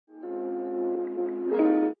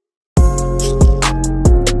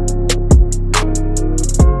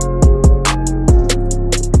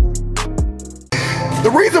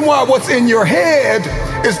reason why what's in your head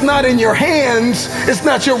is not in your hands, it's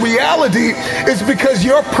not your reality, is because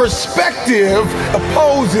your perspective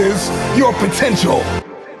opposes your potential.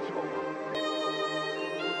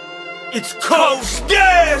 It's Coach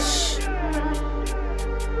Dash,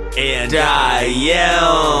 and I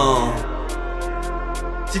am.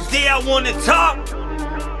 Today I want to talk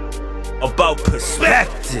about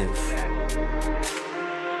perspective.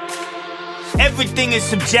 Everything is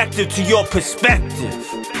subjective to your perspective.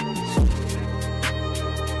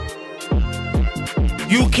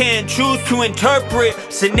 You can choose to interpret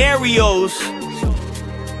scenarios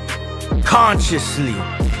consciously.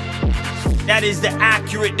 That is the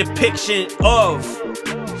accurate depiction of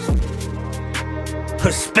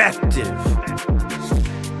perspective.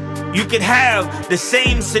 You could have the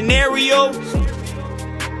same scenario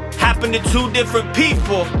happen to two different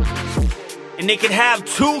people, and they could have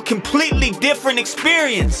two completely different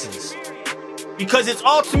experiences because it's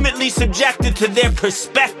ultimately subjected to their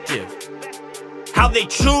perspective, how they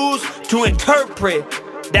choose to interpret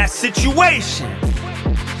that situation.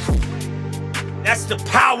 That's the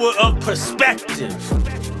power of perspective.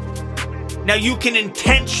 Now you can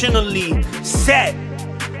intentionally set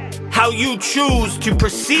how you choose to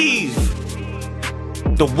perceive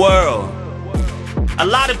the world. A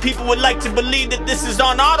lot of people would like to believe that this is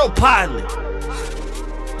on autopilot.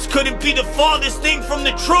 This couldn't be the farthest thing from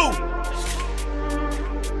the truth.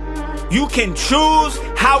 You can choose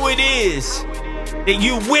how it is that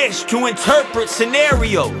you wish to interpret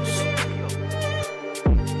scenarios.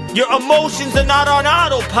 Your emotions are not on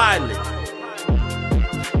autopilot.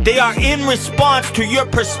 They are in response to your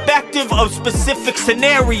perspective of specific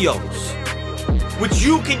scenarios, which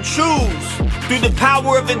you can choose through the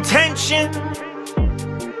power of intention,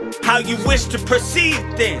 how you wish to perceive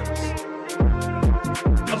things.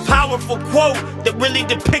 A powerful quote that really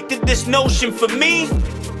depicted this notion for me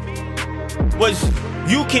was,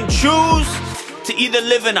 you can choose to either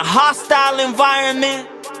live in a hostile environment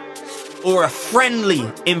or a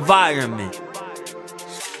friendly environment.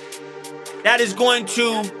 That is going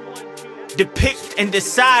to depict and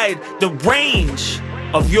decide the range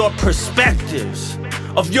of your perspectives,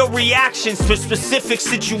 of your reactions to specific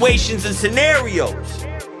situations and scenarios.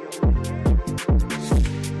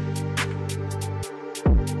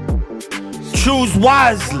 Choose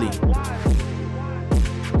wisely.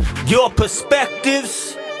 Your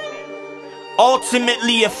perspectives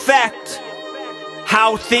ultimately affect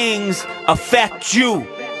how things affect you.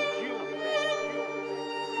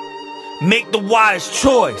 Make the wise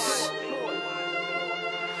choice.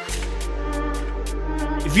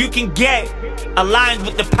 If you can get aligned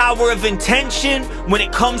with the power of intention when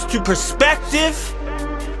it comes to perspective,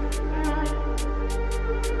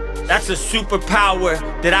 that's a superpower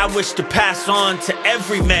that I wish to pass on to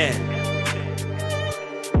every man.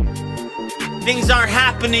 Things aren't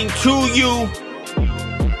happening to you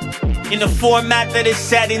in a format that is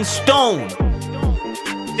set in stone.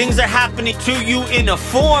 Things are happening to you in a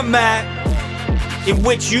format in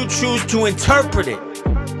which you choose to interpret it.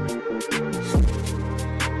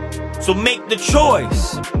 So make the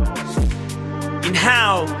choice in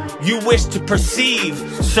how you wish to perceive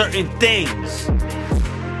certain things.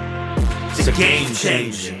 It's a game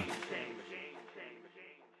changer.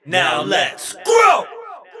 Now let's grow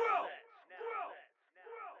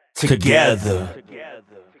together.